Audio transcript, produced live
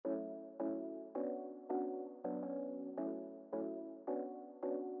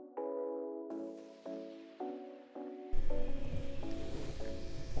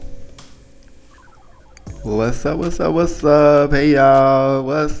What's up? What's up? What's up? Hey y'all,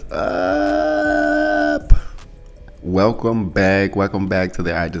 what's up? Welcome back. Welcome back to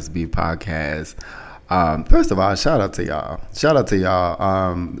the I Just Be podcast. First of all, shout out to y'all.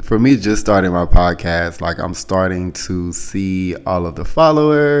 For me, just starting my podcast, like I'm starting to see all of the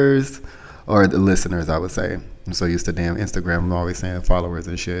followers or the listeners, I would say. I'm so used to damn Instagram. I'm always saying followers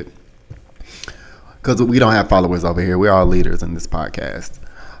and shit. Because we don't have followers over here. We're all leaders in this podcast.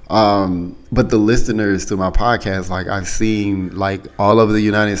 But the listeners to my podcast, like I've seen like all over the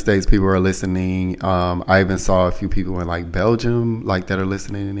United States, people are listening. I even saw a few people in like Belgium, like that are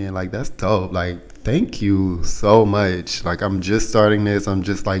listening in. Like, that's dope. Like, thank you so much. Like, I'm just starting this. I'm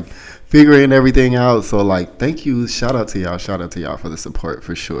just like figuring everything out. So like, thank you. Shout out to y'all for the support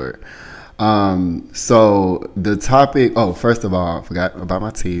for sure. So the topic, first of all, I forgot about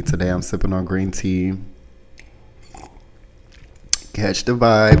my tea. Today I'm sipping on green tea. Catch the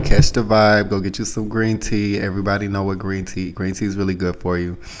vibe. Go get you some green tea. Everybody know what green tea is really good for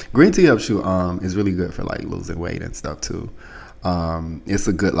you. Green tea helps you, is really good for like losing weight and stuff too. It's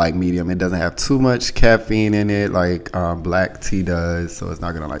a good like medium. It doesn't have too much caffeine in it like black tea does, so it's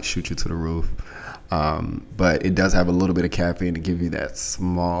not gonna like shoot you to the roof. But it does have a little bit of caffeine to give you that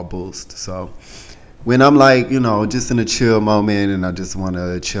small boost. So when I'm like, just in a chill moment and I just want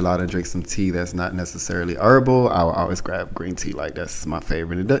to chill out and drink some tea that's not necessarily herbal, I'll always grab green tea. Like, that's my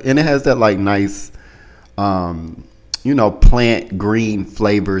favorite. And it has that like nice, plant green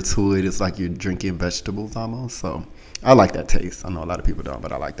flavor to it. It's like you're drinking vegetables almost. So I like that taste. I know a lot of people don't,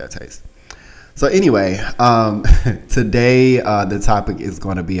 but I like that taste. So anyway, today the topic is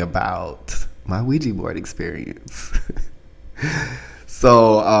going to be about my Ouija board experience.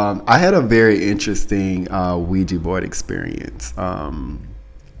 So I had a very interesting Ouija board experience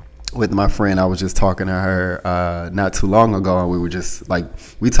with my friend. I was just talking to her not too long ago, and we were just like,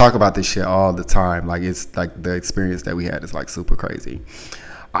 we talk about this shit all the time. Like, it's like the experience that we had is like super crazy.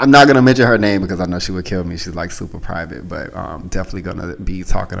 I'm not going to mention her name because I know she would kill me. She's like super private, but definitely going to be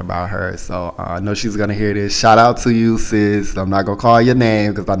talking about her. So I know she's going to hear this. Shout out to you, sis. I'm not going to call your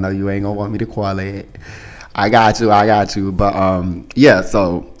name because I know you ain't going to want me to call it. I got you. But yeah,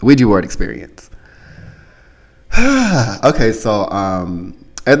 so Ouija board experience. Okay, so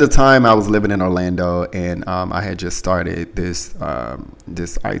at the time I was living in Orlando, and I had just started this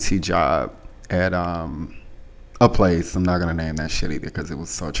IT job at a place. I'm not gonna name that shit either because it was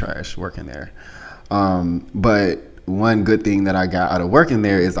so trash working there. But one good thing that I got out of working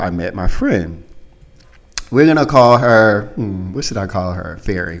there is I met my friend. We're going to call her, what should I call her?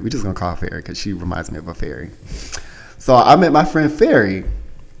 Fairy. We're just going to call her Fairy because she reminds me of a fairy. So I met my friend Fairy,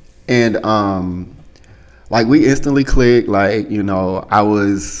 and like we instantly clicked. Like, I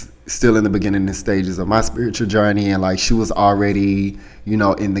was still in the beginning stages of my spiritual journey, and like she was already,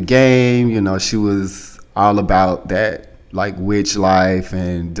 in the game. She was all about that like witch life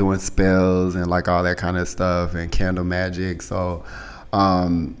and doing spells and like all that kind of stuff and candle magic. So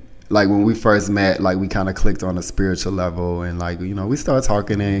like when we first met, like we kind of clicked on a spiritual level, and like, we started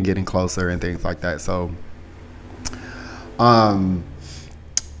talking and getting closer and things like that. So,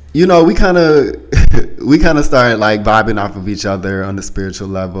 we kind of started like vibing off of each other on the spiritual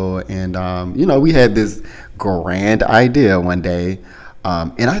level. And, we had this grand idea one day.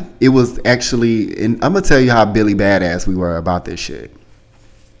 It was actually, and I'm going to tell you how Billy Badass we were about this shit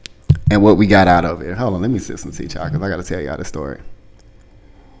and what we got out of it. Hold on, let me sip some tea, child, because I got to tell y'all the story.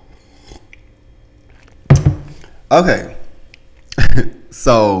 Okay,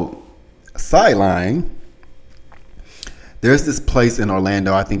 so sideline, there's this place in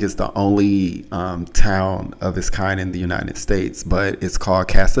Orlando. I think it's the only town of its kind in the United States, but it's called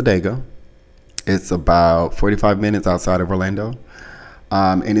Casadega. It's about 45 minutes outside of Orlando,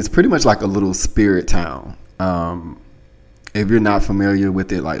 and it's pretty much like a little spirit town. If you're not familiar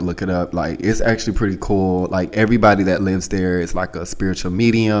with it, like look it up. Like, it's actually pretty cool. Like, everybody that lives there is like a spiritual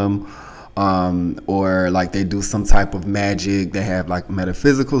medium. Or like they do some type of magic. They have like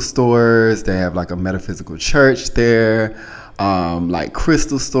metaphysical stores. They have like a metaphysical church there. Like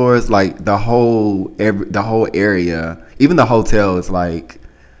crystal stores. Like the whole area. Even the hotel is like,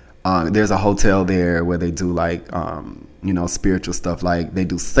 there's a hotel there where they do like, spiritual stuff. Like they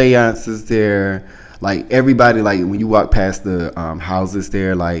do seances there. Like everybody, like when you walk past the houses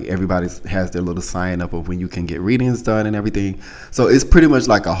there, like everybody has their little sign up of when you can get readings done and everything. So it's pretty much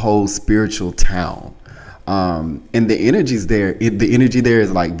like a whole spiritual town. And the energy there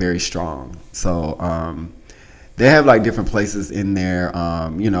is like very strong. So they have like different places in there.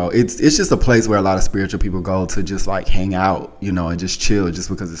 It's just a place where a lot of spiritual people go to just like hang out, and just chill, just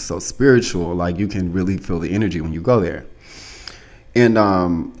because it's so spiritual. Like you can really feel the energy when you go there. And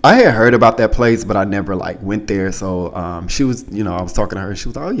I had heard about that place, but I never like went there. So she was, I was talking to her. She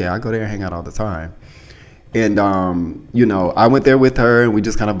was like, "Oh yeah, I go there and hang out all the time." And I went there with her, and we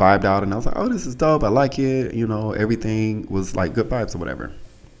just kind of vibed out. And I was like, "Oh, this is dope. I like it." Everything was like good vibes or whatever.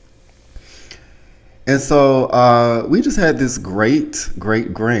 And so we just had this great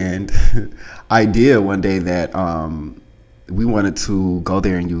grand idea one day that we wanted to go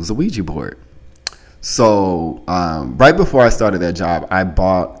there and use a Ouija board. So right before I started that job, I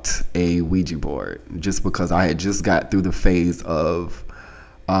bought a Ouija board just because I had just got through the phase of,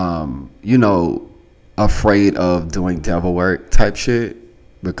 afraid of doing devil work type shit.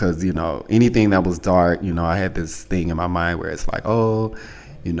 Because, anything that was dark, I had this thing in my mind where it's like, oh,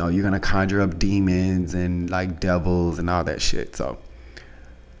 you're going to conjure up demons and like devils and all that shit. So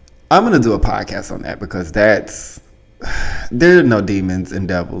I'm going to do a podcast on that because there are no demons and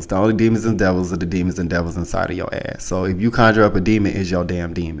devils. The only demons and devils are the demons and devils inside of your ass. So if you conjure up a demon, it's your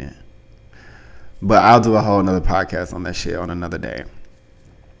damn demon. But I'll do a whole nother podcast on that shit on another day.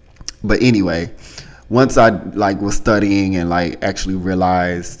 But anyway, once I was studying and actually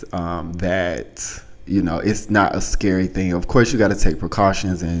realized that it's not a scary thing. Of course, you got to take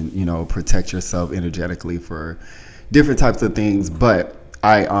precautions and protect yourself energetically for different types of things. But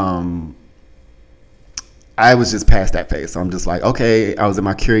I was just past that phase. So I'm just like, okay, I was in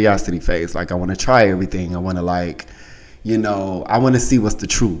my curiosity phase. Like, I want to try everything. I want to I want to see what's the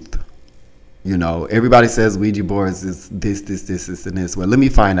truth. Everybody says Ouija boards is this, and this. Well, let me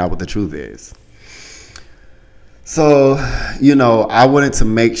find out what the truth is. So, I wanted to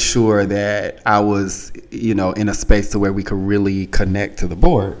make sure that I was, in a space to where we could really connect to the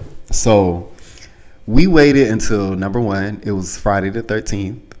board. So we waited until, number one, it was Friday the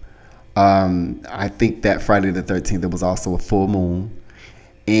 13th. I think that Friday the 13th, it was also a full moon.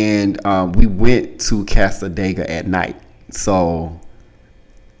 And we went to Casadega at night. So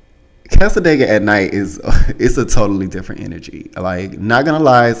Casadega at night it's a totally different energy. Like, not gonna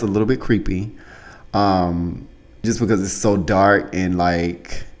lie, it's a little bit creepy. Just because it's so dark and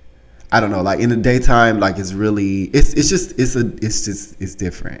I don't know, in the daytime, it's really, it's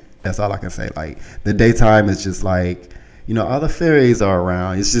different. That's all I can say. The daytime is just all the fairies are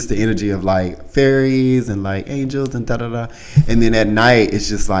around. It's just the energy of fairies and angels and da-da-da. And then at night, it's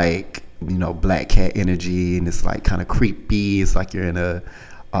just black cat energy, and it's kind of creepy. It's like you're in a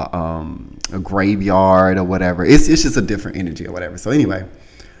graveyard or whatever. It's just a different energy or whatever. So anyway,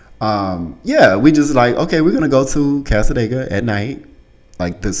 we just okay, we're going to go to Casadega at night.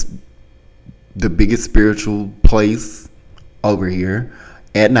 The biggest spiritual place over here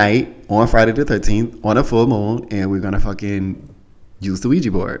at night on Friday the 13th on a full moon, and we're going to fucking use the Ouija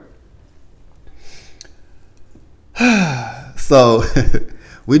board. So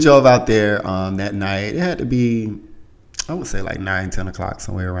we drove out there that night. It had to be, I would say 9, 10 o'clock,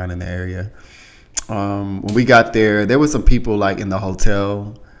 somewhere around in the area. When we got there, there were some people in the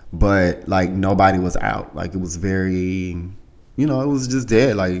hotel, but nobody was out. It was very, it was just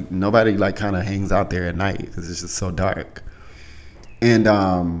dead. Nobody kind of hangs out there at night because it's just so dark.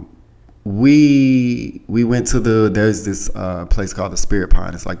 And we went to there's this place called the Spirit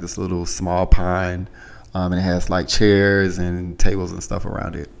Pond. It's this little small pond, and it has chairs and tables and stuff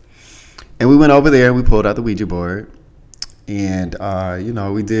around it. And we went over there and we pulled out the Ouija board, and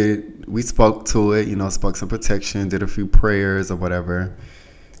we spoke to it, spoke some protection, did a few prayers or whatever,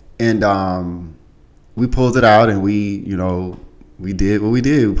 and we pulled it out, and we did what we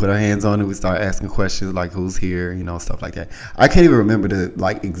did. We put our hands on it. We started asking questions who's here, stuff like that. I can't even remember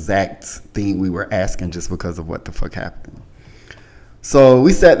the exact thing we were asking just because of what the fuck happened. So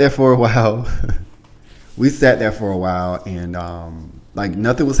we sat there for a while. And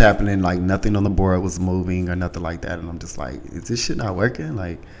nothing was happening. Nothing on the board was moving or nothing like that. And I'm just is this shit not working?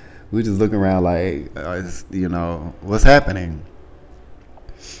 We just looking around what's happening?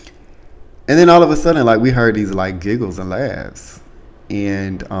 And then all of a sudden, we heard these giggles and laughs.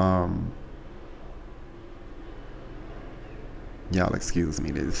 And y'all excuse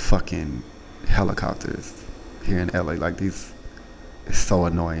me, there's fucking helicopters here in LA. These, it's so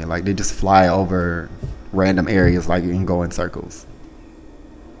annoying. They just fly over random areas and go in circles.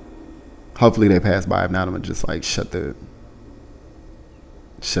 Hopefully they pass by. If not, I'm gonna just shut the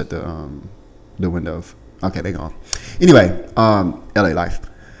windows. Okay, they gone. Anyway, LA life.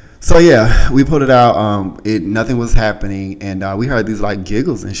 So yeah, we put it out. Nothing was happening, and we heard these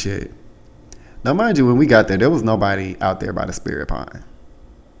giggles and shit. Now, mind you, when we got there was nobody out there by the Spirit Pond.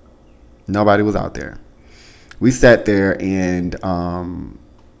 Nobody was out there. We sat there and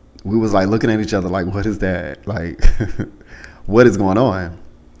we was looking at each other what is that? What is going on?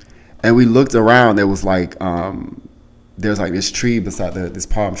 And we looked around. There was there's like this tree beside this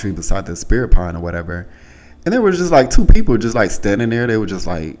palm tree beside the spirit pine or whatever. And there were just like two people just like standing there. They were just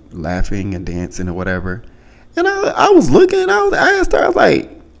like laughing and dancing or whatever. And I was looking, I asked her, I was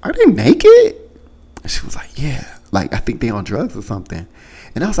like, are they naked? And she was like, yeah. Like, I think they on drugs or something.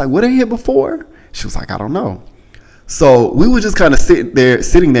 And I was like, were they here before? She was like, I don't know. So we were just kind of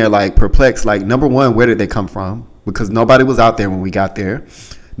sitting there like perplexed. Like, number one, where did they come from? Because nobody was out there when we got there.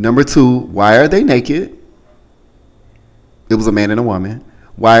 Number two, why are they naked? It was a man and a woman.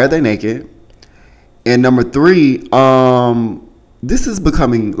 Why are they naked? And number three, this is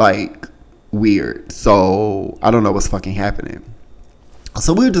becoming like weird. So I don't know what's fucking happening.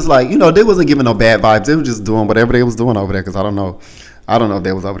 So we were just like, they wasn't giving no bad vibes. They were just doing whatever they was doing over there. Because I don't know if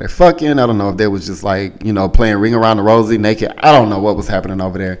they was over there fucking. I don't know if they was just like, playing Ring Around the Rosie naked. I don't know what was happening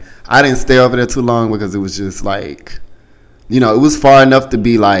over there. I didn't stay over there too long because it was just like, it was far enough to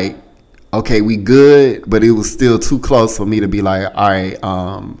be like, okay, we good. But it was still too close for me to be like, all right,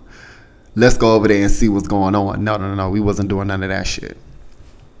 let's go over there and see what's going on. No. We wasn't doing none of that shit.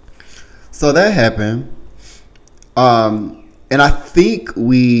 So that happened. And I think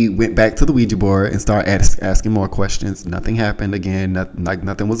we went back to the Ouija board and started asking more questions. Nothing happened again.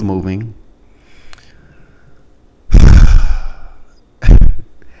 Nothing was moving.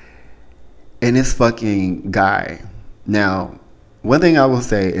 And this fucking guy. Now, one thing I will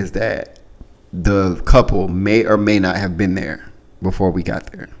say is that the couple may or may not have been there before we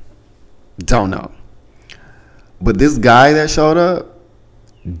got there. Don't know. But this guy that showed up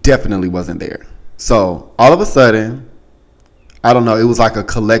definitely wasn't there. So all of a sudden, I don't know, it was like a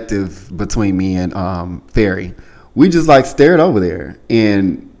collective between me and Ferry. We just like stared over there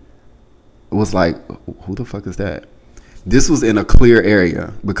and it was like, who the fuck is that? This was in a clear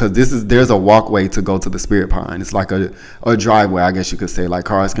area because there's a walkway to go to the Spirit Pine. It's like a driveway, I guess you could say. Like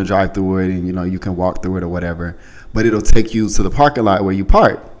cars can drive through it and you can walk through it or whatever. But it'll take you to the parking lot where you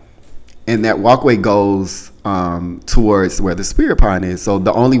park. And that walkway goes towards where the Spirit Pine is. So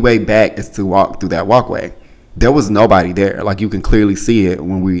the only way back is to walk through that walkway. There was nobody there. Like you can clearly see it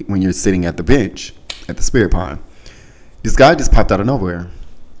when you're sitting at the bench at the Spirit Pine. This guy just popped out of nowhere.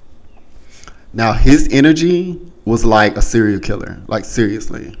 Now his energy was like a serial killer, like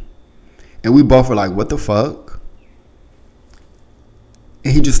seriously. And we both were like, what the fuck?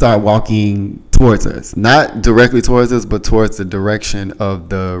 And he just started walking towards us. Not directly towards us, but towards the direction of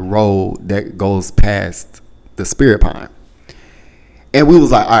the road that goes past the Spirit Pine. And we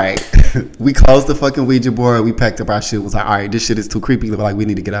was like, all right, we closed the fucking Ouija board. We packed up our shit. Was like, all right, this shit is too creepy. Like, we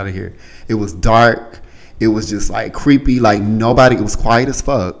need to get out of here. It was dark. It was just like creepy. Like nobody. It was quiet as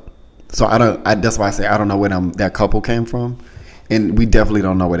fuck. So that's why I say I don't know where that couple came from, and we definitely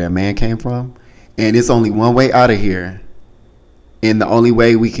don't know where that man came from. And it's only one way out of here, and the only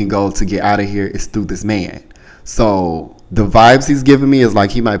way we can go to get out of here is through this man. So the vibes he's giving me is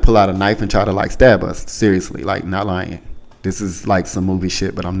like he might pull out a knife and try to like stab us. Seriously, like not lying. This is like some movie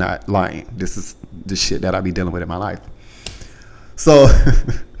shit, but I'm not lying. This is the shit that I be dealing with in my life. So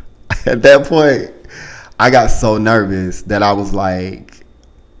at that point, I got so nervous that I was like,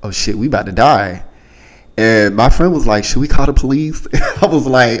 oh shit, we about to die. And my friend was like, should we call the police? I was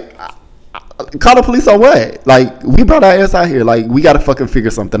like, call the police on what? Like, we brought our ass out here. Like, we got to fucking figure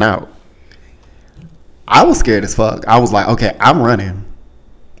something out. I was scared as fuck. I was like, okay, I'm running.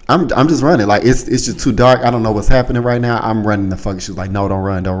 I'm just running. Like, it's just too dark. I don't know what's happening right now. I'm running the fuck. She was like, no, don't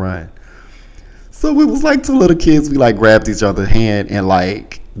run. So we was like two little kids. We like grabbed each other's hand and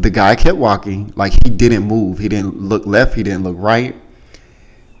like the guy kept walking. Like he didn't move. He didn't look left. He didn't look right.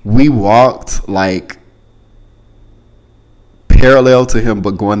 We walked like parallel to him,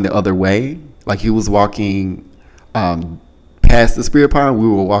 but going the other way. Like he was walking past the Spirit Pine. We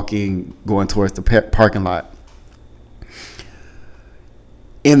were walking, going towards the parking lot.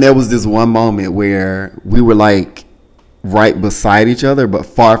 And there was this one moment where we were like right beside each other, but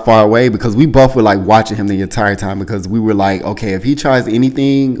far, far away, because we both were like watching him the entire time, because we were like, okay, if he tries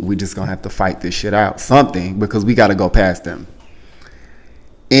anything, we just gonna have to fight this shit out, something, because we got to go past him.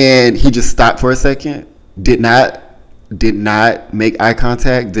 And he just stopped for a second, did not make eye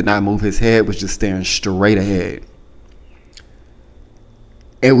contact, did not move his head, was just staring straight ahead.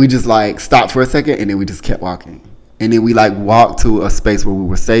 And we just like stopped for a second, and then we just kept walking. And then we like walked to a space where we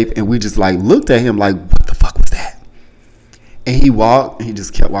were safe, and we just like looked at him like, what the fuck was that? And he walked, and he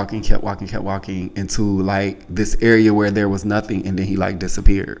just kept walking into like this area where there was nothing, and then he like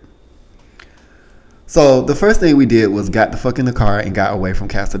disappeared. So the first thing we did was got the fuck in the car and got away from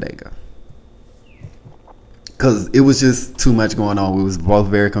Casadega, because it was just too much going on. We was both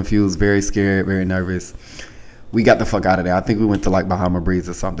very confused, very scared, very nervous. we got the fuck out of there. I think we went to like Bahama Breeze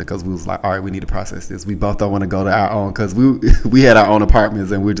or something because we was like, all right, we need to process this. We both don't want to go to our own because we had our own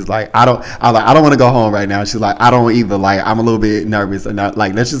apartments and we're just like, I was like, I don't want to go home right now. She's like, I don't either. Like, I'm a little bit nervous and not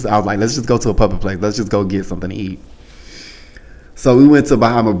like, let's just go to a public place. Let's just go get something to eat. So we went to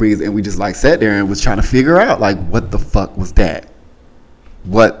Bahama Breeze and we just like sat there and was trying to figure out like, what the fuck was that?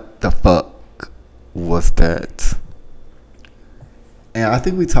 What the fuck was that? And I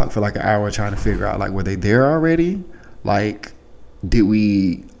think we talked for like an hour trying to figure out, like, were they there already? Like, did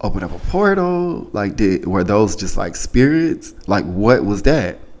we open up a portal? Like, were those just like spirits? Like, what was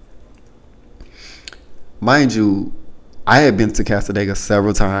that? Mind you, I had been to Casadega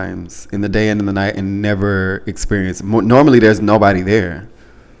several times in the day and in the night and never experienced. Normally, there's nobody there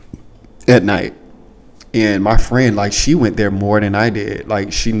at night. And my friend, like, she went there more than I did.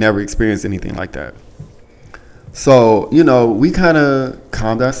 Like, she never experienced anything like that. So, you know, we kind of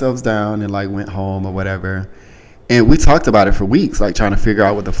calmed ourselves down and like went home or whatever. And we talked about it for weeks, like trying to figure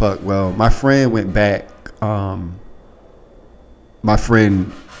out what the fuck. Well, my friend went back. My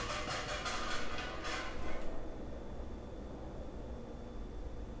friend,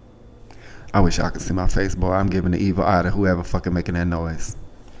 I wish y'all could see my face, boy. I'm giving the evil eye to whoever fucking making that noise.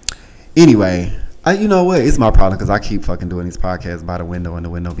 Anyway, you know what? It's my problem because I keep fucking doing these podcasts by the window and the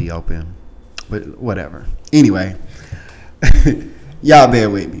window be open. But whatever. Anyway, y'all bear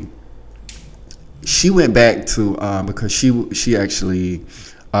with me. She went back to because she actually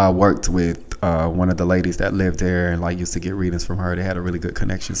worked with one of the ladies that lived there and like used to get readings from her. They had a really good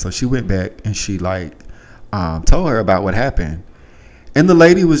connection. So she went back and she like told her about what happened. And the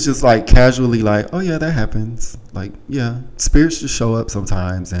lady was just like casually like, oh yeah, that happens. Like, yeah, spirits just show up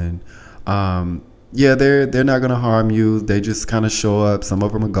sometimes and yeah, they're not gonna harm you. They just kind of show up. Some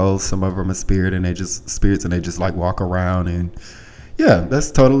of them are ghosts, some of them are spirits, and they just like walk around, and yeah, that's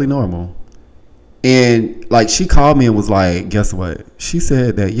totally normal. And like she called me and was like, guess what? She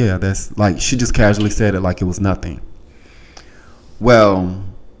said that yeah, that's like she just casually said it like it was nothing. Well,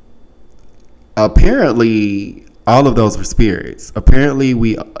 apparently all of those were spirits. Apparently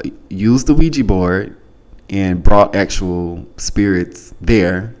we used the Ouija board and brought actual spirits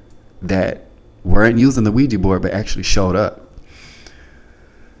there that weren't using the Ouija board but actually showed up.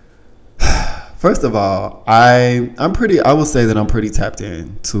 First of all, I will say that I'm pretty tapped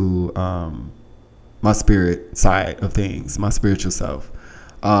in to my spirit side of things, my spiritual self.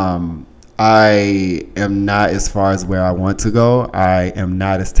 I am not as far as where I want to go. I am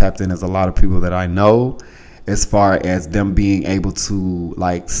not as tapped in as a lot of people that I know as far as them being able to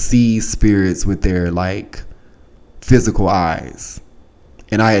like see spirits with their like physical eyes.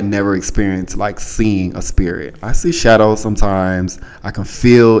 And I had never experienced like seeing a spirit. I see shadows sometimes. I can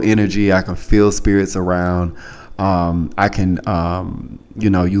feel energy. I can feel spirits around. I can,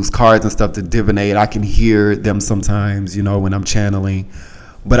 use cards and stuff to divinate. I can hear them sometimes, when I'm channeling.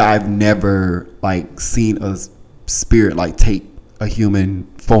 But I've never like seen a spirit like take a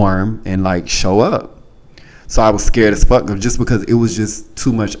human form and like show up. So I was scared as fuck just because it was just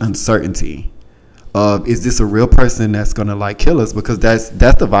too much uncertainty. Is this a real person that's gonna like kill us? Because that's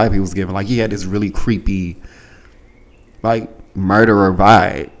the vibe he was giving. Like he had this really creepy, like murderer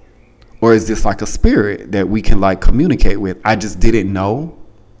vibe, or is this like a spirit that we can like communicate with? I just didn't know.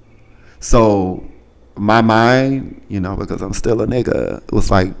 So my mind, because I'm still a nigga, was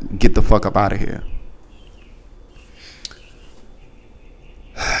like, get the fuck up out of here.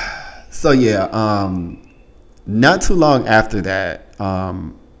 So yeah, not too long after that,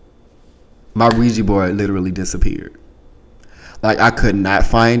 my Ouija board literally disappeared. Like I could not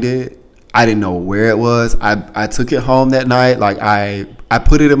find it. I didn't know where it was. I took it home that night. Like I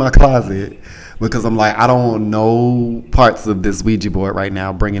put it in my closet because I'm like, I don't want no parts of this Ouija board right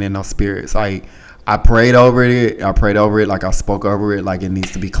now bringing in no spirits. I prayed over it. Like I spoke over it. Like it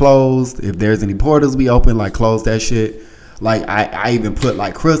needs to be closed. If there's any portals we open, like close that shit. Like I even put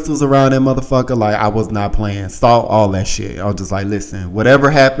like crystals around that motherfucker. Like I was not playing. Salt, all that shit. I was just like, listen,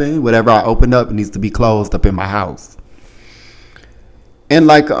 whatever happened, whatever I opened up, it needs to be closed up in my house. And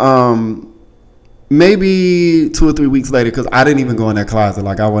like maybe 2 or 3 weeks later, because I didn't even go in that closet.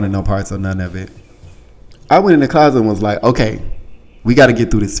 Like I wanted no parts of none of it. I went in the closet and was like, okay, we got to get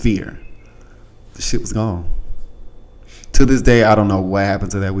through this fear. The shit was gone. To this day, I don't know what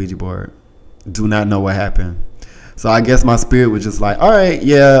happened to that Ouija board. Do not know what happened. So I guess my spirit was just like, all right,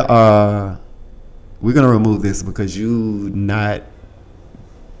 yeah, we're going to remove this because you don't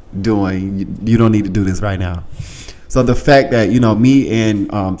need to do this right now. So the fact that, me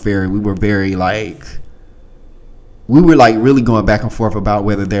and Fairy, we were really going back and forth about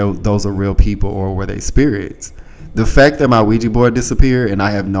whether those are real people or were they spirits. The fact that my Ouija board disappeared and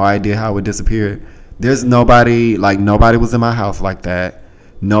I have no idea how it disappeared There's nobody, like, nobody was in my house like that.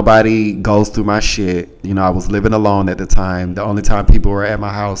 Nobody goes through my shit. You know, I was living alone at the time. The only time people were at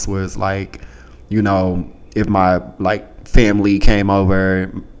my house was like, you know, if my like family came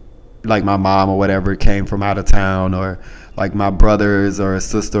over, like my mom or whatever came from out of town, or like my brothers or a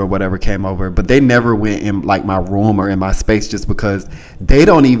sister or whatever came over, but they never went in like my room or in my space, just because they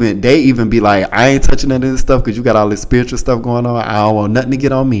even be like, I ain't touching none of this stuff because you got all this spiritual stuff going on. I don't want nothing to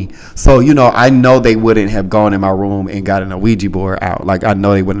get on me. So, you know, I know they wouldn't have gone in my room and gotten a Ouija board out. Like, I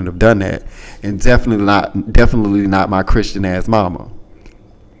know they wouldn't have done that. And definitely not my Christian ass mama.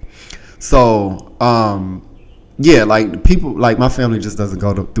 So, yeah, like people, like my family just doesn't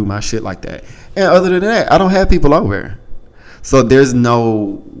go through my shit like that. And other than that, I don't have people over. So there's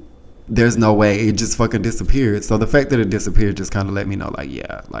no way. It just fucking disappeared. So the fact that it disappeared just kind of let me know, like,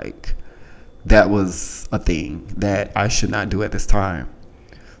 yeah, like that was a thing that I should not do at this time.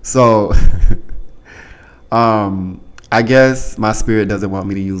 So, I guess my spirit doesn't want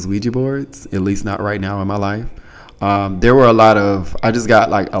me to use Ouija boards, at least not right now in my life. There were I just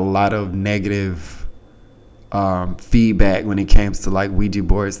got like a lot of negative feedback when it came to like Ouija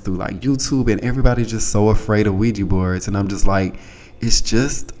boards through like YouTube, and everybody's just so afraid of Ouija boards. And I'm just like, it's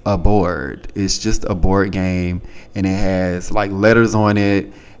just a board. It's just a board game, and it has like letters on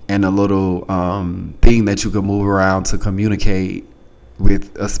it and a little thing that you can move around to communicate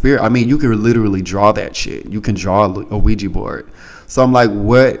with a spirit. I mean, you can literally draw that shit. You can draw a Ouija board. So I'm like,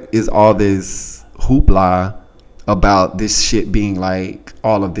 what is all this hoopla about this shit being like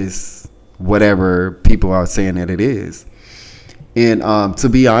all of this whatever people are saying that it is? And to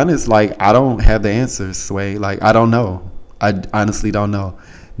be honest, like, I don't have the answers, Sway. Like, I don't know. I honestly don't know.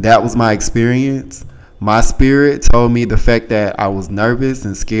 That was my experience. My spirit told me the fact that I was nervous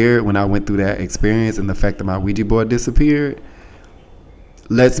and scared when I went through that experience, and the fact that my Ouija board disappeared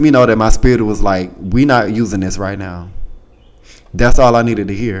lets me know that my spirit was like, we not using this right now. That's all I needed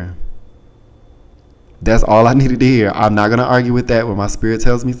to hear. That's all I needed to hear. I'm not going to argue with that when my spirit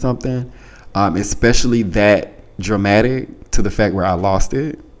tells me something, especially that dramatic to the fact where I lost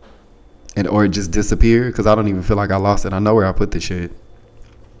it or it just disappeared, because I don't even feel like I lost it. I know where I put the shit.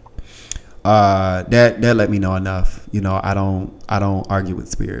 That let me know enough. You know, I don't argue with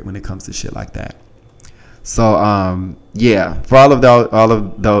spirit when it comes to shit like that. So yeah, for all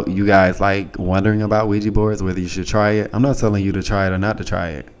of you guys like wondering about Ouija boards, whether you should try it, I'm not telling you to try it or not to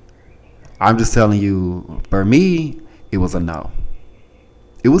try it. I'm just telling you, for me, it was a no.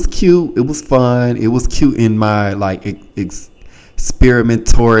 It was cute. It was fun. It was cute in my like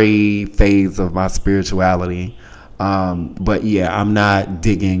experimentatory phase of my spirituality. But yeah, I'm not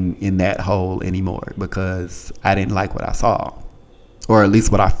digging in that hole anymore because I didn't like what I saw, or at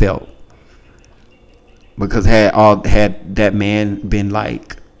least what I felt. Because had that man been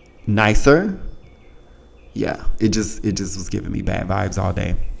like nicer, yeah, it just was giving me bad vibes all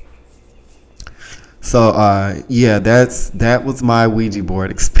day. So yeah, that was my Ouija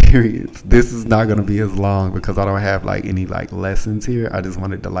board experience. This is not gonna be as long because I don't have like any like lessons here. I just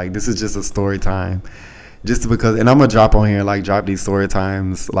wanted to like, this is just a story time, just because, and I'm gonna drop on here, like drop these story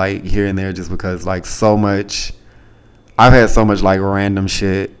times like here and there, just because like so much, I've had so much like random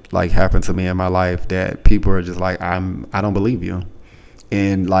shit like happen to me in my life that people are just like, I don't believe you,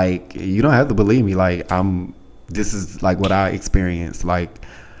 and like you don't have to believe me. Like this is like what I experienced. Like,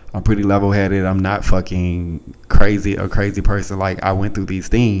 I'm pretty level-headed. I'm not fucking a crazy person. Like, I went through these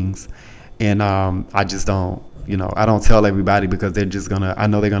things, and I just don't, you know, I don't tell everybody because they're just I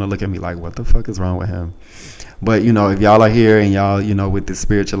know they're gonna look at me like, what the fuck is wrong with him? But, you know, if y'all are here and y'all, you know, with this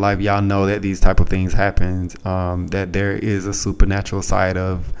spiritual life, y'all know that these type of things happen, that there is a supernatural side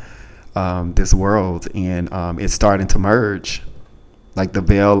of this world, and it's starting to merge. Like, the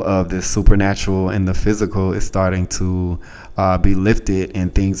veil of the supernatural and the physical is starting to be lifted,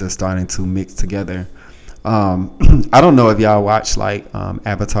 and things are starting to mix together. I don't know if y'all watch like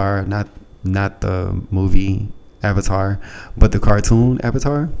Avatar, not the movie Avatar, but the cartoon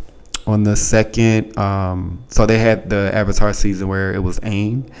Avatar. On the second, so they had the Avatar season where it was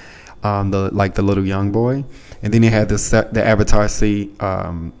Aang, the little young boy, and then they had the Avatar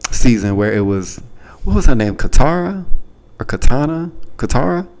season where it was, what was her name, Katara or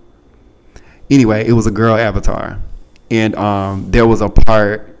Katara. Anyway, it was a girl Avatar, and there was a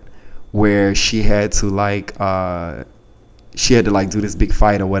part where she had to do this big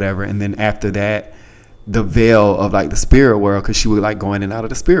fight or whatever, and then after that, the veil of like the spirit world, because she would like go in and out of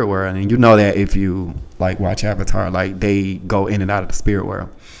the spirit world, and you know that if you like watch Avatar, like they go in and out of the spirit world,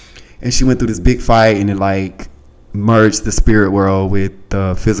 and she went through this big fight, and it like merged the spirit world with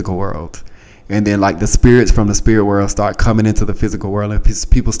the physical world. and then like the spirits from the spirit world start coming into the physical world, and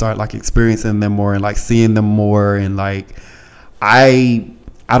people start like experiencing them more and like seeing them more. And like I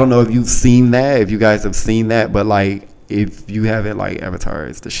don't know if you've seen that, if you guys have seen that, but like if you haven't, like Avatar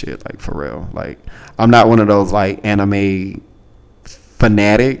is the shit, like for real. Like I'm not one of those like anime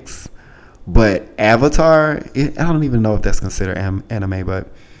fanatics, but Avatar, I don't even know if that's considered anime,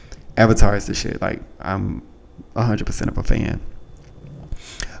 but Avatar is the shit. Like I'm 100% of a fan.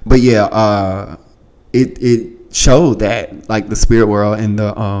 But yeah, it showed that like the spirit world and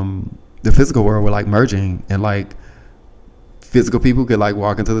the physical world were like merging, and like physical people could like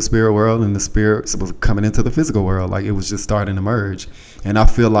walk into the spirit world, and the spirits was coming into the physical world. Like it was just starting to merge. And I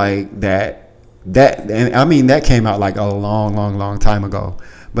feel like that and I mean that came out like a long time ago,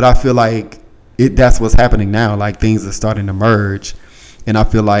 but I feel like that's what's happening now. Like things are starting to merge, and I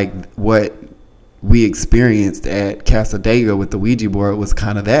feel like what we experienced at Casadega with the Ouija board was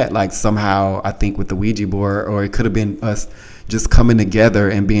kind of that. Like somehow I think with the Ouija board, or it could have been us just coming together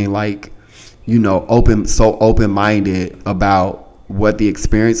and being like, you know, open-minded about what the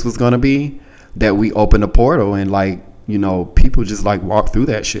experience was going to be, that we opened a portal, and like, you know, people just like walked through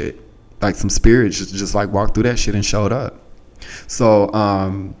that shit. Like some spirits just like walked through that shit and showed up. So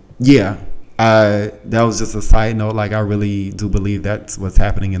yeah, that was just a side note. Like I really do believe that's what's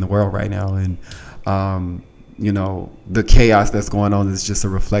happening in the world right now. And you know, the chaos that's going on is just a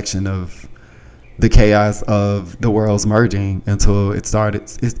reflection of the chaos of the world's merging until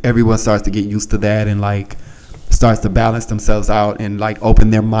everyone starts to get used to that, and like starts to balance themselves out and like open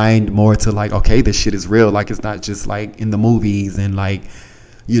their mind more to like, okay, this shit is real. Like it's not just like in the movies and like,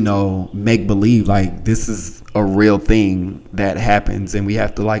 you know, make believe. Like this is a real thing that happens, and we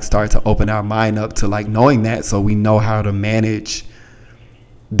have to like start to open our mind up to like knowing that, so we know how to manage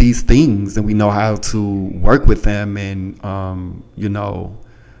these things, and we know how to work with them, and you know,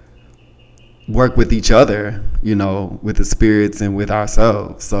 work with each other, you know, with the spirits and with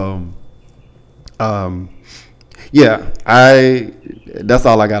ourselves. So yeah, that's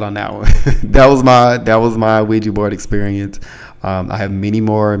all I got on that one. that was my Ouija board experience. I have many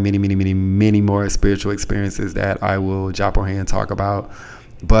more spiritual experiences that I will drop on here and talk about.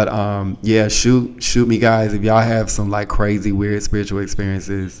 But yeah, shoot me, guys, if y'all have some like crazy weird spiritual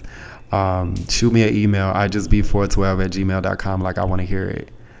experiences. Shoot me an email, ijustbe412@gmail.com. Like I want to hear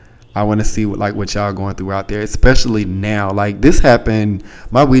it. I want to see what y'all going through out there, especially now. Like this happened,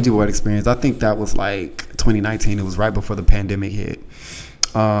 my Ouija board experience, I think that was like 2019. It was right before the pandemic hit.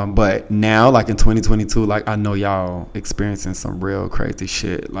 But now, like in 2022, like I know y'all experiencing some real crazy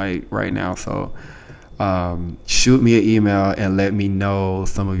shit like right now. So shoot me an email and let me know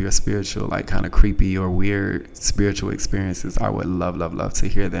some of your spiritual, like kind of creepy or weird spiritual experiences. I would love to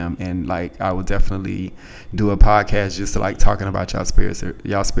hear them. And like I would definitely do a podcast just to like talking about y'all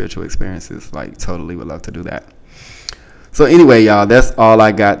spiritual experiences. Like totally would love to do that. So anyway, y'all, that's all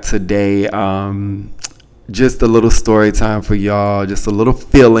I got today. Just a little story time for y'all, just a little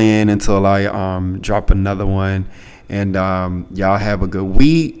fill in until I drop another one. And y'all have a good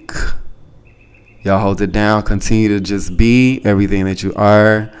week. Y'all hold it down. Continue to just be everything that you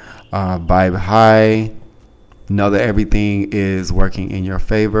are. Vibe high. Know that everything is working in your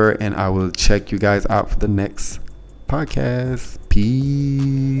favor. And I will check you guys out for the next podcast.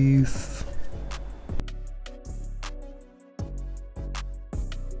 Peace.